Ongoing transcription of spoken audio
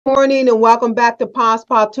Morning and welcome back to Pause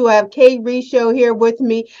Pop 2. I have Kate Risho here with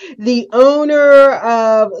me, the owner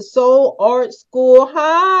of Soul Art School.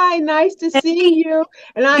 Hi, nice to see Hey, you.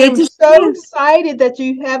 And I good am to see so you. excited that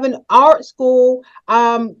you have an art school,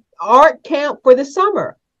 art camp for the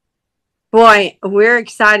summer. Boy, we're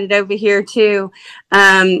excited over here too.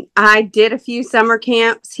 I did a few summer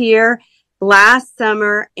camps here last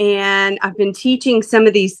summer, and I've been teaching some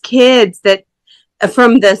of these kids that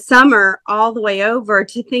from the summer all the way over.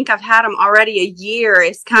 To think I've had them already a year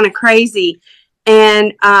is kind of crazy.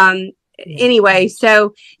 And Yeah. anyway,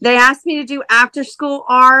 so they asked me to do after school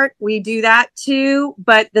art. We do that too.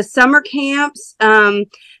 But the summer camps,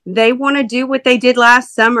 they want to do what they did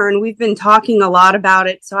last summer. And we've been talking a lot about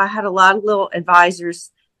it. So I had a lot of little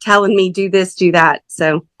advisors telling me, do this, do that.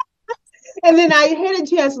 So And then I had a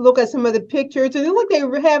chance to look at some of the pictures, and it looked like they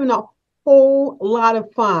were having a whole lot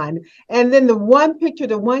of fun. And then the one picture,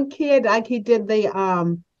 the one kid, like he did the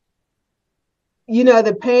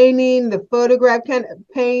painting, the photograph kind of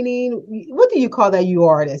painting. What do you call that, you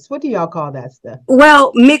artists? What do y'all call that stuff?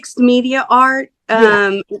 well, mixed media art,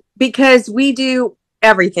 Yeah, because we do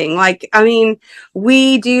everything. Like, I mean,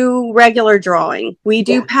 we do regular drawing, we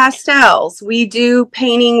do yeah. pastels, we do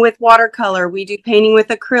painting with watercolor, we do painting with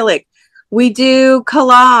acrylic, we do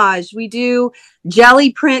collage, we do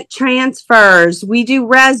jelly print transfers, we do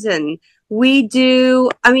resin. We do,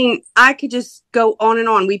 I mean, I could just go on and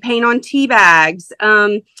on. We paint on tea bags.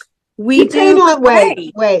 We You paint do on,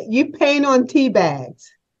 clay. you paint on tea bags.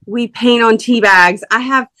 We paint on tea bags. I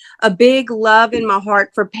have a big love in my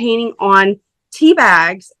heart for painting on tea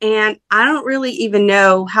bags. And I don't really even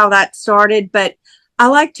know how that started, but I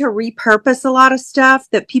like to repurpose a lot of stuff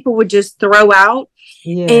that people would just throw out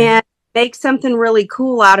Yeah, and make something really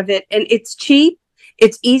cool out of it. And it's cheap.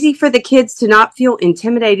 It's easy for the kids to not feel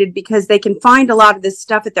intimidated because they can find a lot of this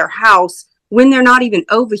stuff at their house when they're not even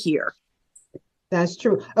over here. that's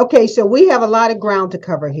true. Okay, so we have a lot of ground to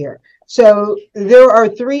cover here. So there are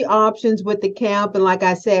three options with the camp, and like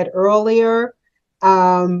I said earlier,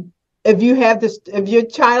 if your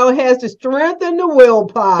child has the strength and the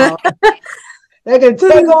willpower, they can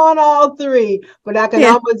take on all three, but I can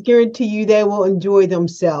Yeah. almost guarantee you they will enjoy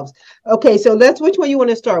themselves. Okay, so which one you want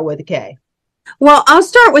to start with, Kay? Well, I'll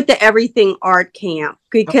start with the everything art camp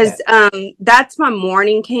Okay. because that's my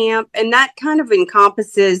morning camp, and that kind of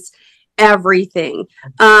encompasses everything.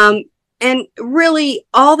 Um, and really,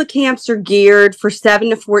 all the camps are geared for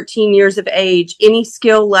 7 to 14 years of age, any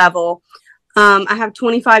skill level. I have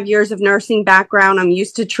 25 years of nursing background. I'm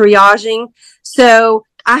used to triaging. So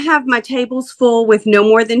I have my tables full with no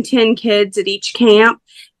more than 10 kids at each camp.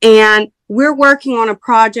 And we're working on a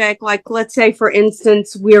project, like, let's say, for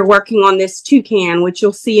instance, we're working on this toucan, which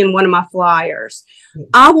you'll see in one of my flyers.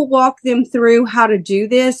 I will walk them through how to do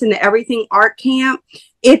this in the Everything Art Camp.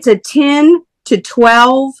 It's a 10 to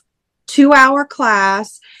 12 2-hour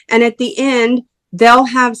class. And at the end, they'll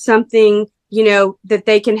have something, that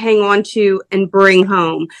they can hang on to and bring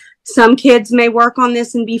home. Some kids may work on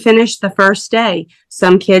this and be finished the first day.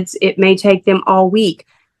 Some kids, it may take them all week.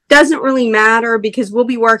 Doesn't really matter because we'll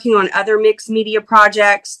be working on other mixed media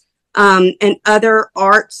projects and other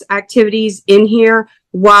arts activities in here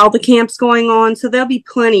while the camp's going on. So they'll be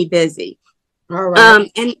plenty busy. All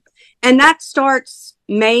right. And that starts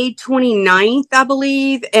May 29th, I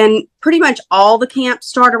believe. And pretty much all the camps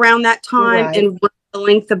start around that time Right. and the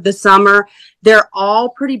length of the summer. They're all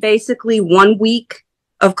pretty basically 1 week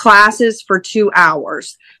of classes for 2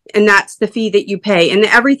 hours. And that's the fee that you pay. And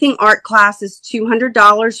the Everything Art class is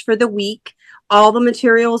 $200 for the week. All the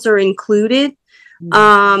materials are included.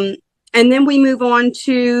 Um, and then we move on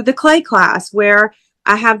to the clay class where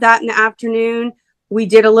I have that in the afternoon. We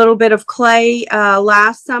did a little bit of clay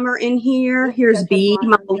last summer in here. Here's That's a B,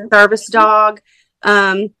 my little reminder. service dog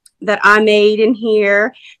um, that I made in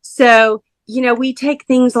here. So, we take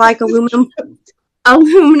things like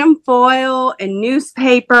aluminum foil and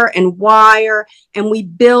newspaper and wire, and we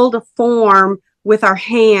build a form with our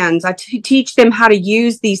hands. I teach them how to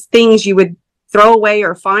use these things you would throw away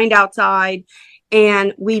or find outside,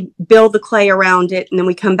 and we build the clay around it, and then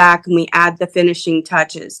we come back and we add the finishing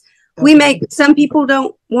touches. We Okay. make, some people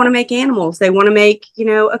don't want to make animals. They want to make,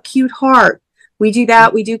 a cute heart. We do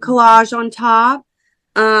that. We do collage on top.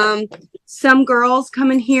 Um, some girls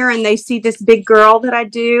come in here and they see this big girl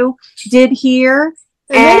that did here,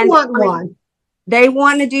 And they and want one. they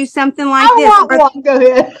want to do something I like this, want one. Go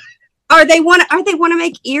ahead. or they want to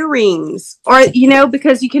make earrings, or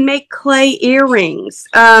because you can make clay earrings.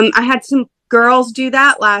 I had some girls do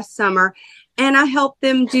that last summer, and I helped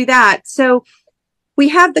them do that. So we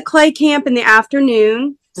have the clay camp in the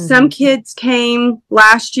afternoon. Some Mhm. kids came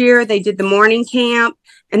last year. They did the morning camp,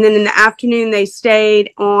 And then in the afternoon, they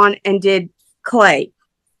stayed on and did clay.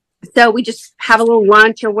 So we just have a little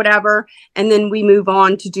lunch or whatever, and then we move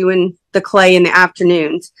on to doing the clay in the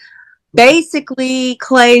afternoons. Basically,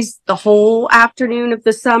 clay's the whole afternoon of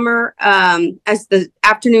the summer, as the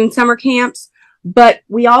afternoon summer camps. But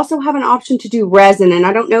we also have an option to do resin, and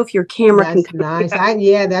I don't know if your camera can nice.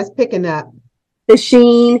 Yeah, that's picking up the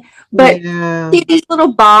sheen. But these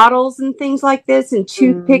little bottles and things like this, and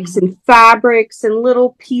toothpicks and fabrics and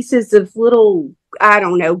little pieces of little, I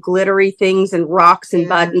don't know, glittery things and rocks and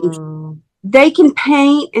buttons. They can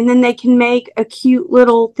paint, and then they can make a cute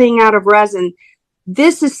little thing out of resin.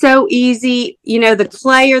 This is so easy. You know, the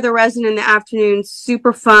clay or the resin in the afternoon,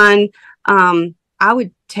 super fun. I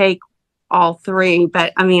would take all three,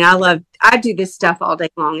 but I mean, I do this stuff all day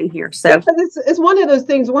long in here. So yeah, it's one of those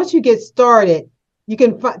things, once you get started, you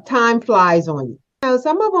can, time flies on you. Now,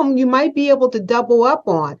 some of them you might be able to double up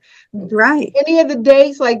on. Right. Any of the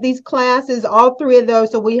dates, like these classes, all three of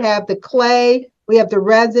those. So we have the clay, we have the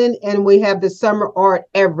resin, and we have the summer art,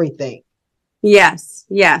 everything. Yes,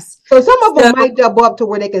 yes. So some of them might double up to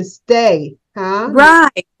where they can stay, huh?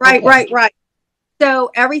 Right.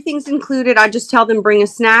 So everything's included. I just tell them bring a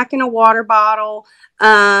snack and a water bottle.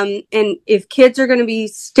 And if kids are going to be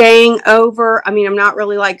staying over, I mean, I'm not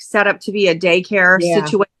really like set up to be a daycare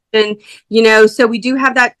situation, you know, so we do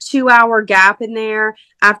have that 2-hour gap in there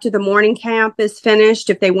after the morning camp is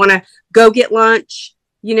finished. If they want to go get lunch,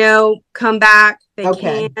 you know, come back, they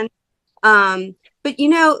can. But you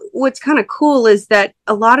know, what's kind of cool is that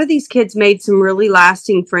a lot of these kids made some really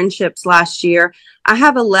lasting friendships last year. I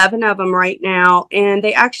have 11 of them right now, and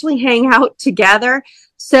they actually hang out together.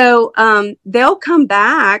 So they'll come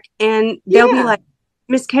back and they'll be like,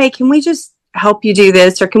 Miss Kay, can we just help you do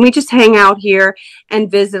this? Or can we just hang out here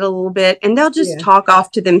and visit a little bit? And they'll just talk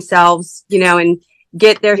off to themselves, you know, and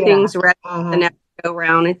get their things ready the next go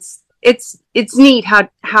round. It's neat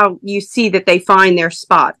how you see that they find their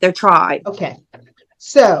spot, their tribe. Okay.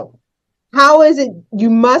 So how is it? You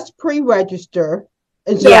must pre-register.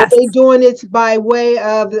 And so are they doing it by way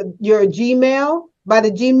of your Gmail, by the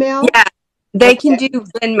Gmail? Yeah, they can do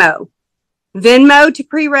Venmo to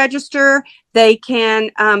pre-register. They can,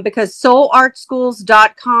 because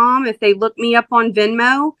soulartschools.com, if they look me up on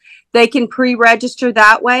Venmo, they can pre-register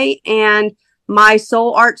that way. And my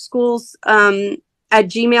Soul Art Schools at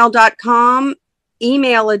gmail.com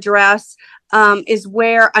email address is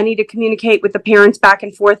where I need to communicate with the parents back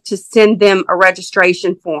and forth to send them a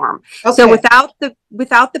registration form. So without the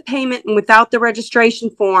payment and without the registration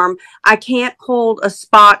form, I can't hold a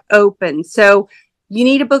spot open. So you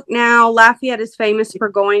need a book now. Lafayette is famous for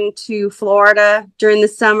going to Florida during the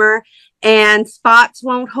summer, and spots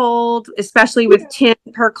won't hold, especially with 10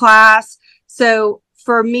 per class. So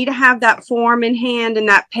for me to have that form in hand and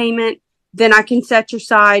that payment, then I can set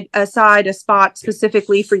aside a spot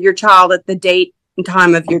specifically for your child at the date and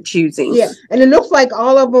time of your choosing. Yeah, and it looks like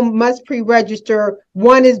all of them must pre-register.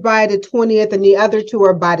 One is by the 20th and the other two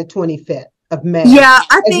are by the 25th of May. Yeah,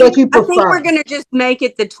 I think we're going to just make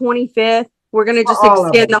it the 25th. We're going to just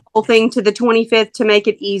extend the whole thing to the 25th to make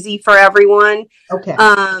it easy for everyone.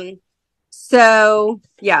 Okay. So,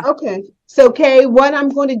 yeah. Okay. So, Kay, what I'm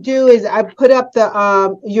going to do is I put up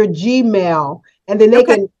the your Gmail, and then they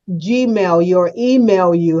can Gmail you or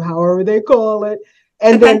email you, however they call it.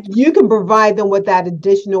 And then you can provide them with that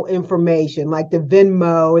additional information, like the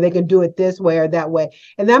Venmo, or they can do it this way or that way.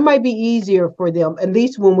 And that might be easier for them, at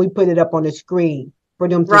least when we put it up on the screen for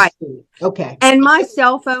them to see. Okay. And my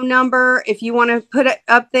cell phone number, if you want to put it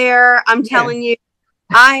up there, I'm telling you,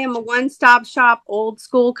 I am a one-stop shop, old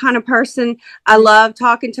school kind of person. I love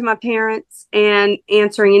talking to my parents and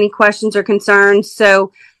answering any questions or concerns.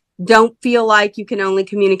 So don't feel like you can only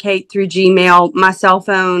communicate through Gmail. My cell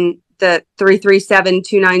phone, the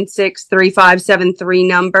 337-296-3573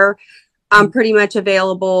 number, I'm pretty much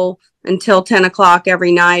available until 10 o'clock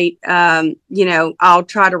every night. You know, I'll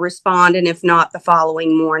try to respond. And if not, the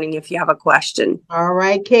following morning, if you have a question. All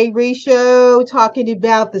right. Kay Risho talking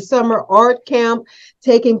about the summer art camp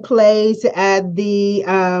taking place at the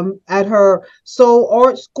at her Soul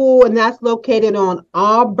Art School, and that's located on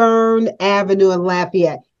Auburn Avenue in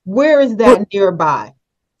Lafayette. Where is that nearby?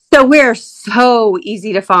 So we're so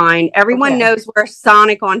easy to find. Everyone knows where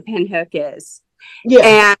Sonic on Pinhook is. Yeah.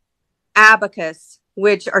 And Abacus,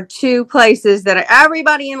 which are two places that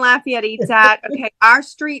everybody in Lafayette eats at. Okay, our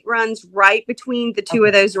street runs right between the two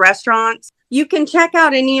of those restaurants. You can check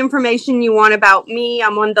out any information you want about me.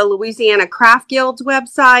 I'm on the Louisiana Craft Guild's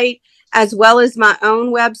website, as well as my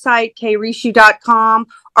own website, krishu.com.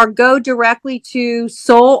 or go directly to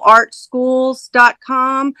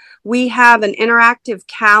soulartschools.com. We have an interactive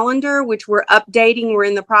calendar, which we're updating. We're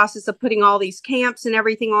in the process of putting all these camps and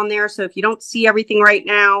everything on there. So if you don't see everything right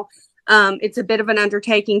now, it's a bit of an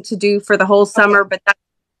undertaking to do for the whole summer, but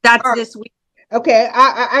that's this week. Okay,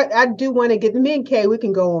 I do want to get me and Kay. We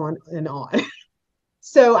can go on and on.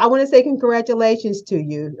 So I want to say congratulations to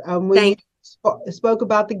you. When you spoke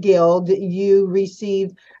about the guild, you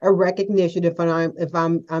received a recognition. If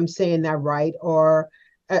I'm saying that right, or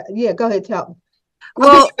yeah, go ahead. Tell.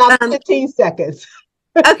 I'll give you about 15 seconds.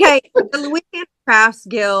 Okay, the Louisiana Crafts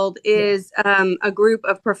Guild is a group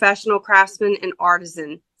of professional craftsmen and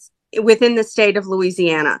artisans within the state of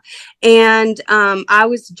Louisiana. And I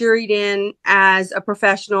was juried in as a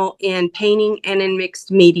professional in painting and in mixed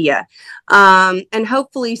media. And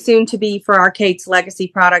hopefully soon to be for our Kate's Legacy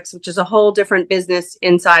Products, which is a whole different business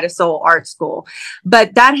inside a Soul Art School.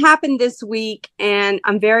 But that happened this week, and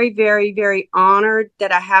I'm very, very, very honored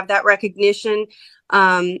that I have that recognition.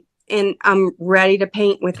 And I'm ready to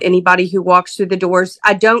paint with anybody who walks through the doors.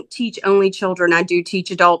 I don't teach only children. I do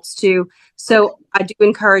teach adults too. So I do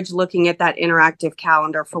encourage looking at that interactive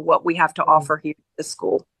calendar for what we have to offer here at the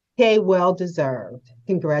school. Okay, well deserved.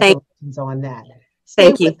 Congratulations on that.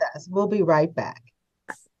 Thank you. Stay with us. We'll be right back.